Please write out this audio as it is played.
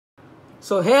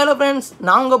So hey hello friends,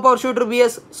 நான் உங்க power shooter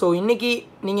BS. So இன்னைக்கு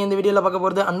நீங்க இந்த வீடியோல பார்க்க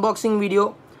போறது unboxing வீடியோ.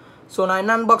 So நான்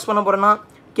என்ன unbox பண்ண போறேன்னா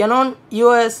Canon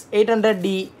EOS 800D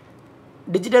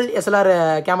digital DSLR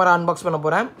camera unbox பண்ண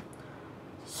போறேன்.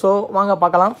 So வாங்க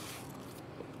பார்க்கலாம்.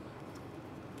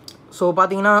 So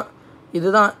பாத்தீங்கன்னா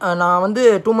இதுதான் நான் வந்து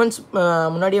 2 months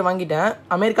முன்னாடியே வாங்கிட்டேன்.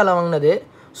 அமெரிக்கால வாங்குனது.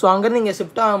 So அங்க இருந்து இங்க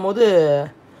ஷிஃப்ட் ஆகும்போது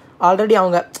ஆல்ரெடி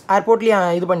அவங்க ஏர்போர்ட்லயே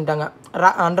இது பண்ணிட்டாங்க,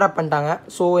 அன்ராப் பண்ணிட்டாங்க.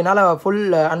 ஸோ என்னால்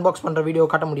ஃபுல் அன்பாக்ஸ் பண்ணுற வீடியோ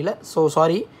காட்ட முடியல. So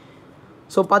sorry.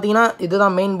 ஸோ பார்த்தீங்கன்னா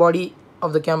இதுதான் main body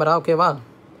of the camera, ஓகேவா?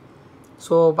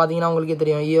 ஸோ பார்த்தீங்கன்னா உங்களுக்கே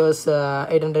தெரியும் EOS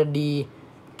 800D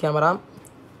camera.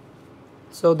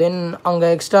 So then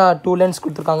அவங்க எக்ஸ்ட்ரா 2 லென்ஸ்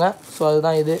கொடுத்துருக்காங்க. ஸோ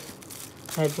அதுதான் இது.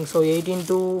 I think so 18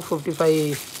 to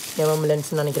 55mm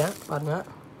லென்ஸ்ன்னு நினைக்கிறேன். பாருங்கள்,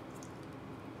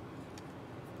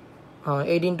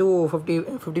 18 to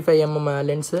 55mm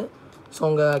லென்ஸு. ஸோ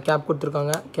அவங்க கேப்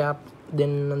கொடுத்துருக்காங்க, கேப்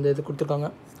தென் அந்த இது கொடுத்துருக்காங்க.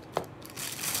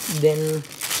 தென்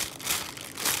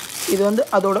இது வந்து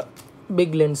அதோட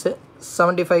big lens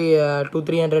 75 to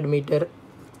 300 metre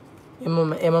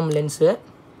mm lens.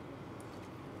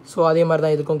 So அதே மாதிரி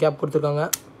தான் இதுக்கும் கேப் கொடுத்துருக்காங்க.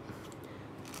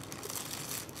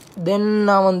 தென்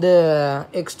நான் வந்து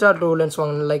எக்ஸ்ட்ரா 2 லென்ஸ்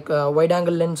வாங்கினேன், like wide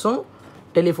angle லென்ஸும்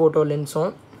telephoto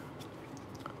லென்ஸும்.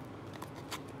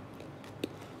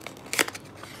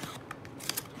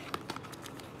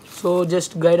 So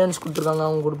just guidance கொடுத்துருக்காங்க,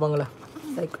 அவங்க கொடுப்பாங்களே,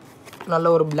 லைக்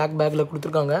நல்ல ஒரு பிளாக் பேக்கில்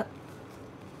கொடுத்துருக்காங்க.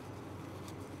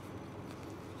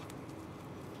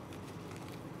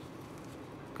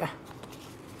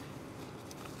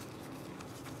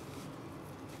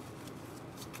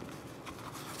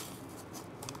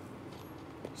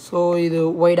 ஸோ இது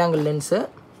வைட் ஆங்கிள் லென்ஸு,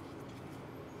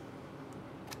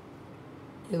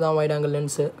 இதுதான் wide angle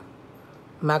lens,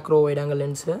 macro wide angle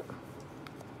lens.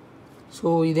 So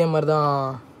இதே மாதிரி தான்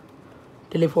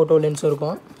டெலிஃபோட்டோ லென்ஸும்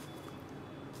இருக்கும்.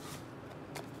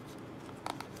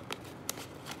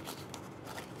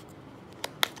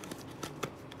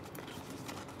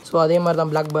 ஸோ அதே மாதிரி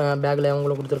தான் பிளாக் பேக்கில்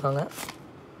அவங்களும் கொடுத்துருக்காங்க.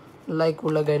 லைக்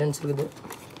உள்ள கைடன்ஸ் இருக்குது,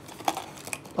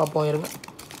 பார்ப்போம் இருங்க.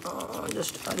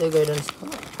 ஜஸ்ட் அதே கைடன்ஸ்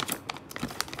தான்,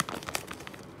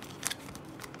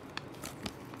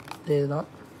 இதுதான்.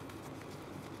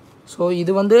 ஸோ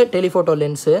இது வந்து டெலிஃபோட்டோ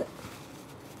லென்ஸு,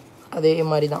 அதே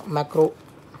மாதிரி தான் மேக்ரோ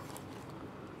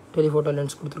டெலிஃபோட்டோ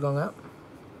லென்ஸ் கொடுத்துருக்காங்க.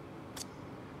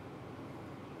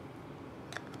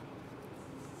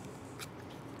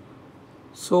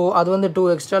 ஸோ அது வந்து 2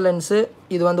 எக்ஸ்ட்ரா லென்ஸு.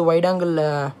 இது வந்து வைட் ஆங்கிள்,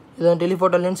 இது வந்து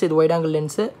டெலிஃபோட்டோ லென்ஸ், இது வைட் ஆங்கிள்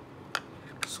லென்ஸு.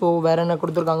 ஸோ வேறு என்ன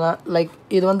கொடுத்துருக்காங்க, லைக்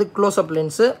இது வந்து க்ளோஸ்அப்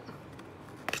லென்ஸு.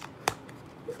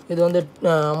 இது வந்து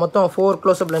மொத்தம் 4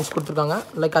 க்ளோஸ்அப் லென்ஸ் கொடுத்துருக்காங்க.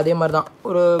 லைக் அதே மாதிரி தான்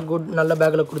ஒரு குட் நல்ல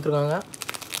பேக்கில் கொடுத்துருக்காங்க.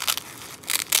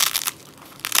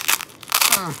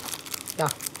 யா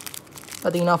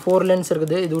பார்த்தீங்கன்னா 4 லென்ஸ்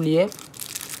இருக்குது இதுலேயே.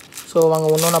 ஸோ வாங்க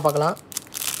ஒன்று ஒன்றா பார்க்கலாம்.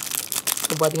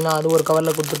 ஸோ பார்த்தீங்கன்னா அது ஒரு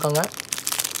கவரில் கொடுத்துருக்காங்க.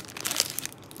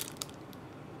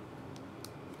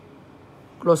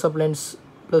 க்ளோஸ்அப் லென்ஸ்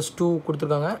 +2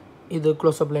 கொடுத்துருக்காங்க. இது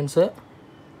க்ளோஸ்அப் லென்ஸு.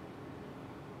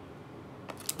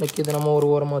 லைக் இது நம்ம ஒரு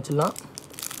ஓரமாக வச்சிடலாம்.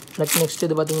 லைக் நெக்ஸ்ட்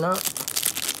இது பார்த்தீங்கன்னா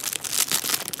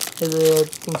இது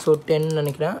திங்க் ஸோ 10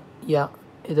 நினைக்கிறேன். யா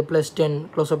இது +10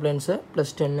 க்ளோஸ்அப் லென்ஸு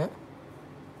 +10.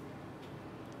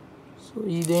 ஸோ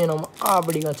இதே நம்ம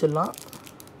அப்படி வச்சிடலாம்.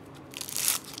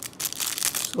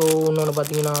 ஸோ இன்னொன்று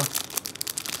பார்த்தீங்கன்னா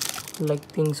லைக்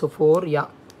திங்ஸ் 4, யா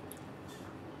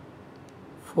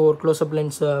 4 க்ளோஸ்அப்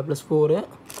லென்ஸ் +4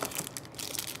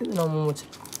 இது நம்ம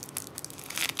வச்சிடலாம்.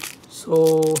 ஸோ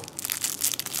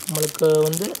நம்மளுக்கு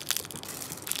வந்து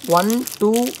 1 2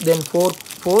 தென் 4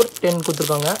 10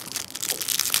 கொடுத்துருக்காங்க.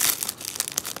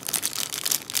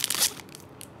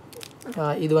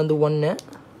 இது வந்து 1,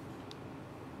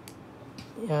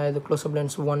 இது க்ளோஸ்அப்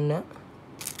லென்ஸ் 1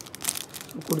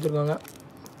 கொடுத்துருக்காங்க.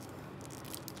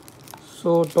 ஸோ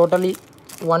டோட்டலி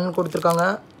 1 கொடுத்துருக்காங்க,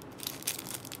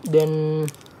 தென்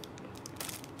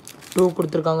 2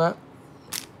 கொடுத்துருக்காங்க,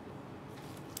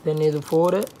 தென் இது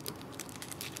 4,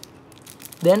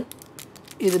 தென்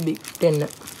இது பிக் 10.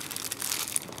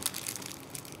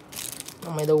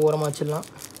 நம்ம இதை ஓரமாக வச்சிடலாம்.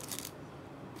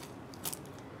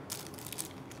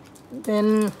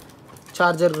 தென்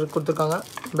சார்ஜர் கொடுத்துருக்காங்க,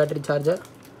 பேட்டரி சார்ஜர்.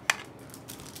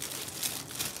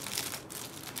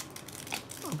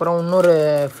 அப்புறம் இன்னொரு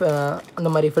அந்த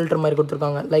மாதிரி ஃபில்டர் மாதிரி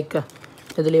கொடுத்துருக்காங்க. லைக்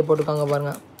இதுலேயே போட்டிருக்காங்க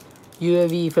பாருங்கள்,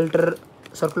 UAV filter,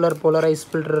 circular polarise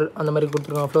filter அந்த மாதிரி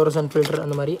கொடுத்துருக்காங்க, ஃப்ளோரசன்ட் ஃபில்டர்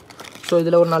அந்த மாதிரி. ஸோ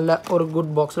இதில் ஒரு நல்ல ஒரு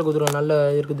குட் பாக்ஸில் கொடுத்துருக்காங்க, நல்ல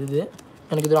இருக்குது. இது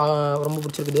எனக்கு இது ரொம்ப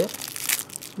பிடிச்சிருக்குது.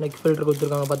 லைக் ஃபில்டர்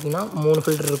கொடுத்துருக்காங்க, பார்த்தீங்கன்னா 3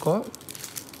 ஃபில்டர் இருக்கும்.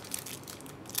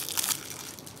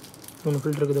 3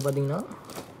 ஃபில்டர் இருக்குது பார்த்தீங்கன்னா.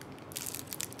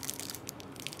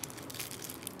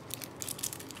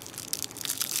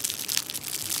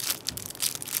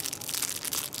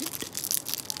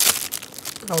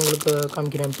 நான் உங்களுக்கு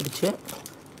காமிக்கிறேன் பிடிச்சு.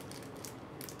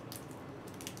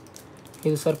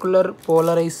 இது சர்க்குலர்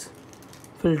போலரைஸ்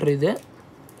ஃபில்ட்ரு, இது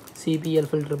சிபிஎல்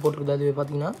ஃபில்ட்ரு போட்டிருக்குது. அதுவே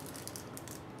பார்த்தீங்கன்னா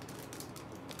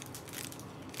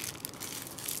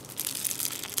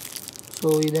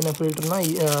ஸோ இது என்ன ஃபில்ட்ருனா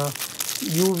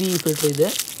யூவி ஃபில்ட்ரு.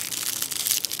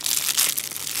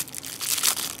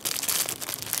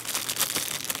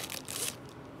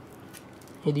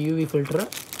 இது யூவி ஃபில்ட்ரு.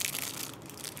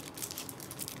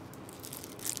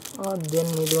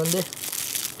 தென் இது வந்து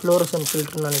ஃப்ளோரசன்ட்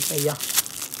ஃபில்ட்ருன்னு நினைக்கிறேன். ஐயா,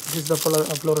 this is the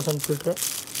fluorescent filter.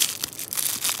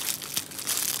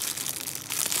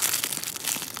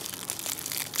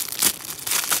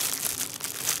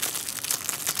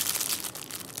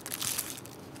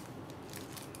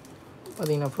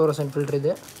 பார்த்தீங்கன்னா ஃப்ளோரசன்ட் ஃபில்ட்ரு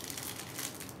இது.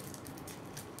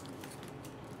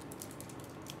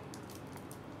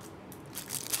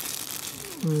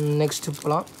 நெக்ஸ்ட்டு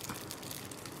போகலாம்.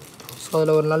 ஸோ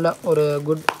அதில் ஒரு நல்ல ஒரு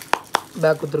குட்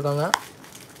பேக் கொடுத்துருக்காங்க,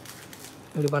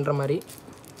 இப்படி பண்ணுற மாதிரி.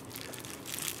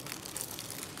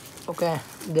 ஓகே,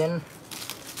 தென்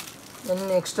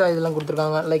எக்ஸ்ட்ரா இதெல்லாம்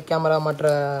கொடுத்துருக்காங்க. லைக் கேமரா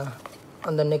மாற்ற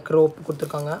அந்த நெக் ரோப்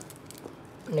கொடுத்துருக்காங்க.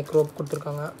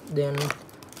 தென்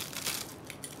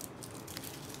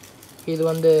இது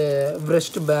வந்து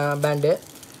வ்ரிஸ்ட் பேண்டு,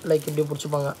 லைக் இப்படி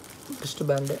பிடிச்சிப்பாங்க. வ்ரிஸ்ட்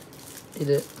பேண்டு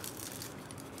இது,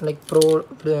 லைக் ப்ரோ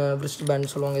வ்ரிஸ்ட்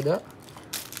பேண்ட் சொல்லுவாங்க இது.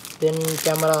 தென்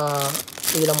கேமரா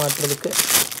இதில் மாட்டுறதுக்கு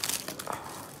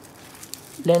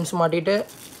லென்ஸ் மாட்டிட்டு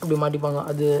அப்படி மாட்டிப்பாங்க,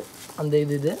 அது அந்த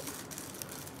இது.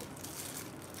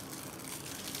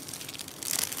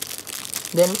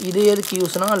 தென் இது எதுக்கு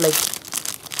யூஸ்னால், லைக்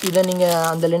இதை நீங்கள்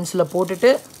அந்த லென்ஸில்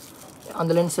போட்டுட்டு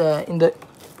அந்த லென்ஸை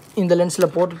இந்த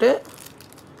லென்ஸில் போட்டுட்டு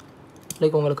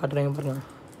லைக் உங்களுக்கு காட்டுறேங்க பாருங்கள்.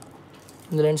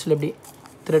 இந்த லென்ஸில் இப்படி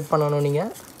த்ரெட் பண்ணணும்.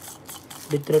 நீங்கள்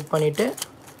இப்படி த்ரெட் பண்ணிவிட்டு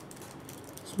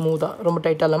ஸ்மூத்தாக, ரொம்ப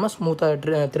டைட்டாக இல்லாமல்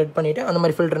ஸ்மூத்தாக த்ரெட் பண்ணிவிட்டு அந்த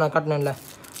மாதிரி ஃபில்ட்ரு நான் காட்டினேன்ல,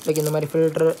 லைக் இந்த மாதிரி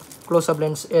ஃபில்ட்ரு க்ளோஸ்அப்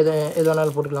லென்ஸ் எது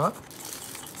வேணாலும் போட்டுக்கலாம்.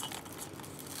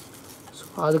 ஸோ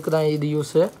அதுக்கு தான் இது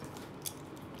use.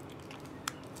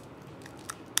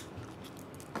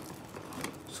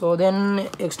 So then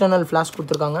external flash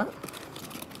கொடுத்துருக்காங்க.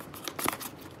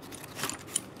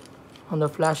 அந்த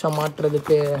ஃப்ளாஷை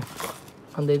மாட்டுறதுக்கு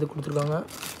அந்த இது கொடுத்துருக்காங்க,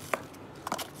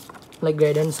 லைக்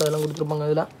கைடன்ஸ் அதெல்லாம் கொடுத்துருப்பாங்க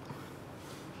இதில்.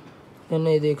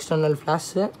 என்ன இது எக்ஸ்டர்னல்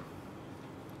ஃப்ளாஷு,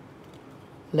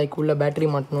 லைக் உள்ள பேட்ரி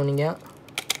மாட்டணும். நீங்கள்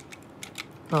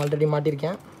நான் ஆல்ரெடி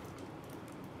மாட்டியிருக்கேன்,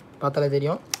 பார்த்தாலே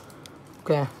தெரியும்.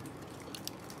 ஓகே,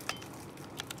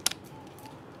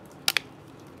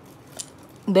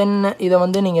 தென் இதை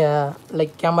வந்து நீங்கள்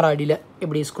லைக் கேமரா அடியில்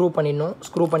இப்படி ஸ்க்ரூ பண்ணிடணும்.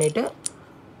 ஸ்க்ரூ பண்ணிவிட்டு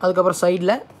அதுக்கப்புறம்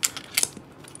சைடில்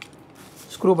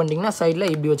ஸ்க்ரூ பண்ணிட்டிங்கன்னா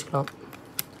சைடில் இப்படி வச்சுக்கலாம்.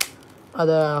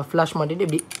 அதை ஃப்ளாஷ் மாட்டிட்டு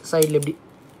இப்படி சைடில் இப்படி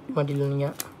மாட்டிடலாம்.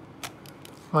 நீங்கள்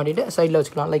மாட்டிட்டு சைடில்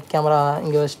வச்சுக்கலாம். லைக் கேமரா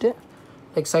இங்கே வச்சுட்டு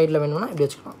லைக் சைடில் வேணும்னா இப்படி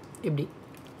வச்சுக்கலாம், இப்படி.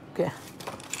 ஓகே,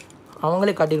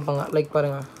 அவங்களே காட்டியிருப்பாங்க, லைக்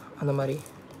பாருங்கள், அந்த மாதிரி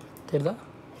தெரியுதா,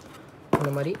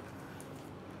 அந்த மாதிரி.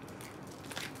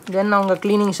 தென் அவங்க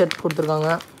க்ளீனிங் செட்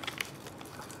கொடுத்துருக்காங்க.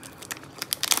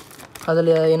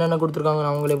 அதில் என்னென்ன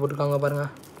கொடுத்துருக்காங்கன்னு அவங்களே போட்டிருக்காங்க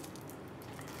பாருங்கள்.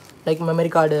 லைக் மெமரி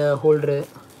கார்டு ஹோல்ட்ரு,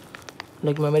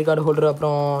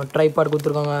 அப்புறம் ட்ரைபாட்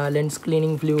கொடுத்துருக்காங்க. லென்ஸ்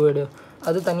க்ளீனிங் ஃப்ளூயிடு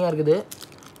அது தனியாக இருக்குது.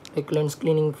 லைக் லென்ஸ்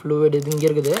க்ளீனிங் ஃப்ளூயிடு இது இங்கே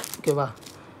இருக்குது, ஓகேவா.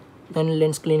 தென்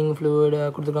லென்ஸ் க்ளீனிங் ஃப்ளூயிடு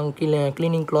கொடுத்துருக்காங்க.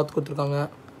 க்ளீனிங் கிளாத் கொடுத்துருக்காங்க.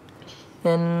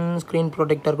 தென் ஸ்க்ரீன்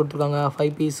ப்ரொடெக்டர் கொடுத்துருக்காங்க.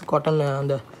 5 பீஸ் காட்டன்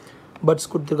அந்த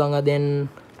பட்ஸ் கொடுத்துருக்காங்க. தென்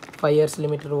 5 years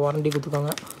லிமிட்டட் வாரண்டி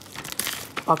கொடுத்துருக்காங்க.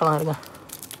 பார்க்கலாம் இருங்க.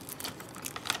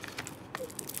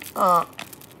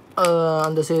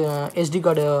 அந்த SD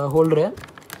கார்டு ஹோல்டரு,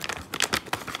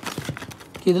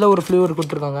 இதில் ஒரு ஃப்ளூயிட்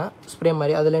கொடுத்துருக்காங்க, ஸ்ப்ரே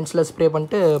மாதிரி. அது லென்ஸில் ஸ்ப்ரே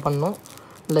பண்ணிட்டு பண்ணணும்.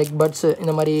 லைக் பட்ஸு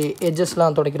இந்த மாதிரி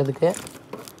எட்ஜஸ்லாம் துடைக்கிறதுக்கு,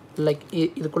 லைக்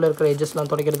இதுக்குள்ளே இருக்கிற எட்ஜஸ்லாம்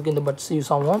துடைக்கிறதுக்கு இந்த பட்ஸ்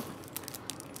யூஸ் ஆகும்.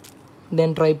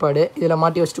 தென் ட்ரைபாடு இதில்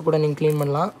மாட்டி வச்சுட்டு கூட நீங்கள் க்ளீன்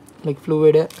பண்ணலாம். Like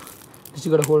fluid,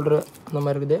 SD card holder அந்த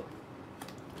மாதிரி இருக்குது.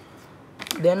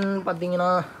 தென் பார்த்தீங்கன்னா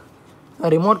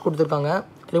ரிமோட் கொடுத்துருக்காங்க.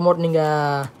 ரிமோட்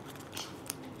நீங்கள்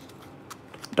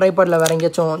ட்ரைபாடில் வேறு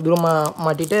எங்கேயாச்சும் தூரமாக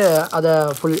மாட்டிட்டு அதை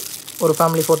ஃபுல் ஒரு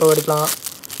ஃபேமிலி ஃபோட்டோ எடுக்கலாம்,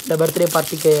 இல்லை பர்த்டே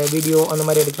பார்ட்டிக்கு வீடியோ அந்த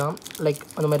மாதிரி எடுக்கலாம். லைக்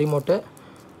அந்த மாதிரி ரிமோட்டு.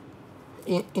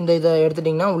 இந்த இதை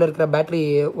எடுத்துட்டிங்கன்னா உள்ளே இருக்கிற பேட்ரி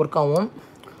ஒர்க் ஆகும்.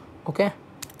 ஓகே,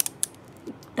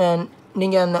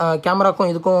 நீங்கள் அந்த கேமராக்கும்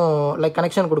இதுக்கும் லைக்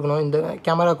கனெக்ஷன் கொடுக்கணும். இந்த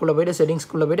கேமராக்குள்ளே போய்ட்டு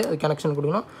செட்டிங்ஸ்குள்ளே போய்ட்டு அது கனெக்ஷன்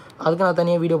கொடுக்கணும். அதுக்கு நான்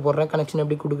தனியாக வீடியோ போடுறேன், கனெக்ஷன்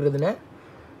எப்படி கொடுக்குறதுன்னு.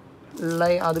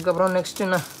 அதுக்கப்புறம் நெக்ஸ்ட்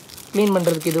என்ன, க்ளீன்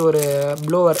பண்ணுறதுக்கு இது ஒரு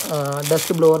ப்ளோவர்,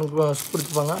 டஸ்ட் ப்ளோவர்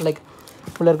கொடுத்துருப்பாங்க. லைக்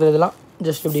உள்ளே இருக்கிறதெல்லாம்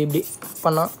ஜஸ்ட் இப்படி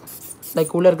பண்ணால்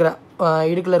லைக் உள்ளே இருக்கிற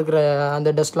இடுக்கில் இருக்கிற அந்த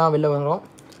டஸ்ட்லாம் வெளில வரும்.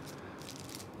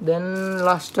 தென்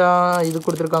லாஸ்ட்டாக இது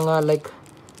கொடுத்துருக்காங்க, லைக்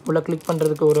உள்ளே கிளிக்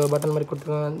பண்ணுறதுக்கு ஒரு பட்டன் மாதிரி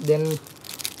கொடுத்துருக்காங்க. தென்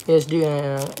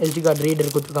SD கார்டு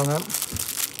ரீடர் கொடுத்துருக்காங்க.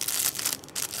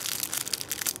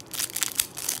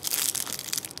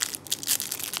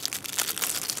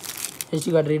 SD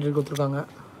கார்டு ரீடர் கொடுத்துருக்காங்க.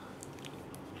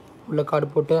 உள்ள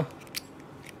கார்டு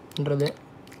போட்டுன்றது.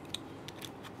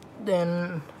 தென்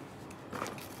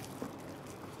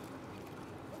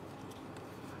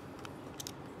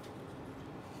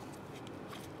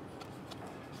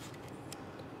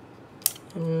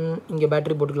இங்கே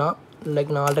பேட்ரி போட்டுக்கலாம்.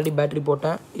 லைக் நான் ஆல்ரெடி பேட்ரி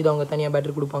போட்டேன். இது அவங்க தனியாக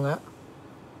பேட்ரி கொடுப்பாங்க.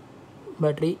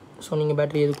 பேட்ரி ஸோ நீங்கள்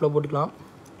பேட்ரி இதுக்குள்ளே போட்டுக்கலாம்.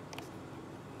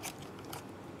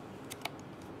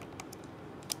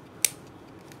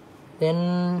 தென்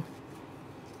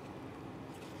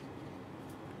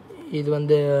இது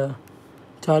வந்து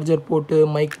சார்ஜர் போட்டு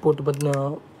மைக் போட்டு பார்த்தீங்கன்னா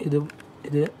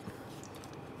இது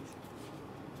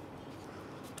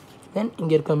தென்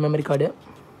இங்கே இருக்க மெமரி கார்டு.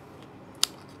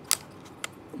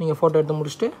 நீங்கள் ஃபோட்டோ எடுத்து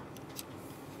முடிச்சுட்டு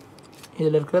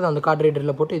இதில் இருக்கிறது அந்த கார்டு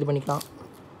ரீடரில் போட்டு இது பண்ணிக்கலாம்.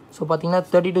 ஸோ பார்த்தீங்கன்னா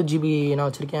 32 GB நான்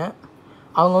வச்சுருக்கேன்.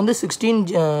 அவங்க வந்து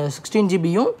 16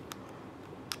 GBயும்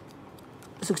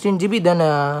 16 GB தென்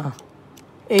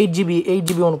 8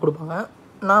 GB ஒன்று கொடுப்பாங்க.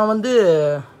 நான் வந்து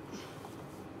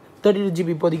 32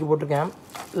 GB இப்போதைக்கு போட்டிருக்கேன்.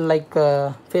 லைக்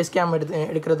ஃபேஸ் கேம்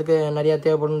எடுக்கிறதுக்கு நிறையா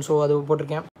தேவைப்படும். ஸோ அது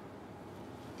போட்டிருக்கேன்.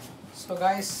 ஸோ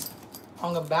காய்ஸ்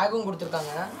அவங்க பேக்கும்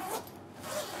கொடுத்துருக்காங்க.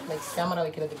 லைக் கேமரா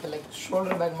வைக்கிறதுக்கு லைக்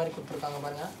ஷோல்டர் பேக் மாதிரி கொடுத்துருக்காங்க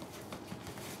பாருங்கள்.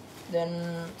 தென்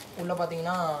உள்ளே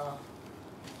பார்த்தீங்கன்னா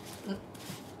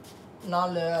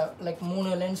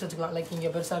 3 லென்ஸ் வச்சுக்கலாம். லைக் இங்கே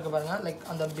பெருசாக இருக்க பாருங்கள். லைக்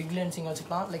அந்த பிக் லென்ஸ் இங்கே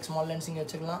வச்சுக்கலாம். லைக் ஸ்மால் லென்ஸ் இங்கே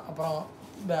வச்சுக்கலாம். அப்புறம்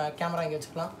கேமரா இங்கே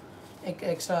வச்சுக்கலாம்.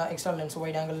 எக்ஸ்ட்ரா லென்ஸ்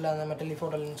வைட் ஆங்கிளில் அந்த மெட்டலி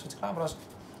ஃபோட்டோ லென்ஸ் வச்சுக்கலாம். அப்புறம்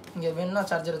இங்கே வேணுன்னா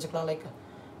சார்ஜர் வச்சுக்கலாம். லைக்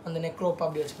அந்த நெக் ரோப்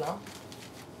அப்படி வச்சுக்கலாம்.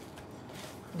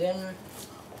 தென்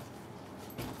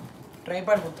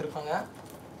ட்ரைபாட் கொடுத்துருக்காங்க.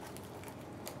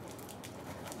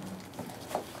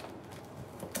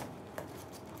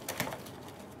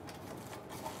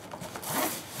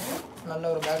 நல்ல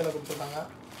ஒரு பேக்கில் கொடுத்துருக்காங்க.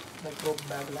 நெக் ரோப்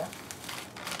பேக்கில்.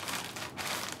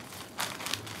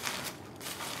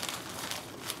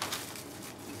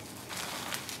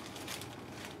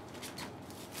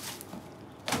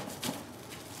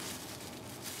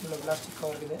 உள்ள பிளாஸ்டிக்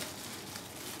கவர் இருக்குது.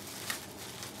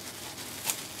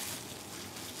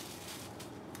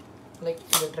 லைக்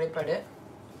இது ட்ரைபேடு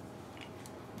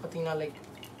பார்த்தீங்கன்னா லைக்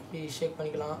இப்படி ஷேக்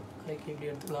பண்ணிக்கலாம். லைக்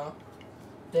இப்படி எடுத்துக்கலாம்.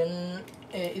 தென்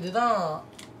இதுதான்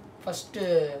ஃபஸ்ட்டு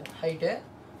ஹைட்டு.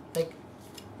 லைக்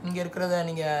இங்கே இருக்கிறத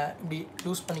நீங்கள் இப்படி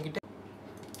லூஸ் பண்ணிக்கிட்டு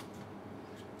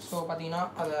ஸோ பார்த்தீங்கன்னா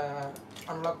அதை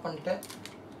அன்லாக் பண்ணிவிட்டு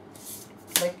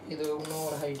லைக் இது இன்னும்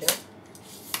ஒரு ஹைட்டு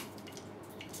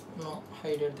இன்னும்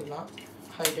ஹைட் எடுத்துக்கலாம்.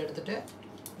 ஹைட் எடுத்துகிட்டு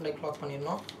லைக் லாக்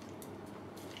பண்ணிடணும்.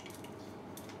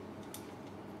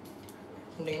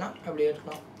 அப்படிங்கன்னா அப்படி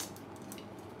எடுக்கலாம்.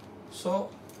 ஸோ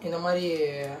இந்த மாதிரி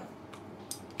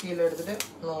கீழே எடுத்துகிட்டு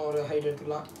இன்னும் ஒரு ஹைட்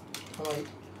எடுத்துக்கலாம். இந்த மாதிரி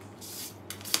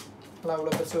நல்லா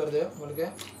இவ்வளோ பெருசு வருது. உங்களுக்கு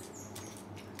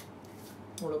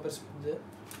இவ்வளோ பெருசு வருது.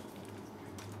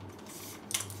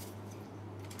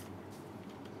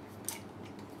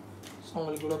 ஸோ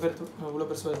உங்களுக்கு இவ்வளோ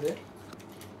பெருசு வருது.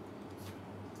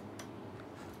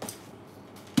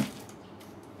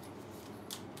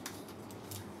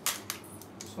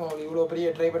 ஸோ உங்களுக்கு இவ்வளோ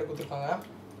பெரிய ட்ரைபேட் கொடுத்துருக்காங்க.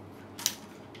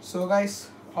 ஸோ கைஸ்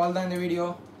ஆல் தான் இந்த வீடியோ.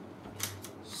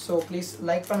 ஸோ ப்ளீஸ்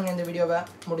லைக் பண்ணுங்கள் இந்த வீடியோவை.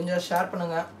 முடிஞ்சால் ஷேர்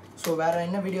பண்ணுங்கள். ஸோ வேறு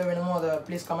என்ன வீடியோ வேணுமோ அதை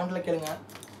ப்ளீஸ் கமெண்ட்டில் கேளுங்க.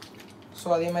 ஸோ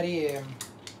அதே மாதிரி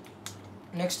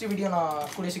நெக்ஸ்ட் வீடியோ நான்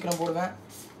கூடிய சீக்கிரம் போடுவேன்.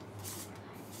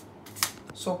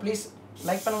 ஸோ ப்ளீஸ்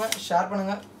லைக் பண்ணுங்கள், ஷேர்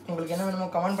பண்ணுங்கள், உங்களுக்கு என்ன வேணுமோ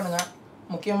கமெண்ட் பண்ணுங்கள்.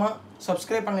 முக்கியமாக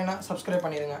சப்ஸ்கிரைப் பண்ணலைன்னா சப்ஸ்கிரைப்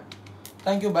பண்ணிடுங்க.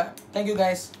 Thank you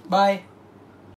guys. பாய்.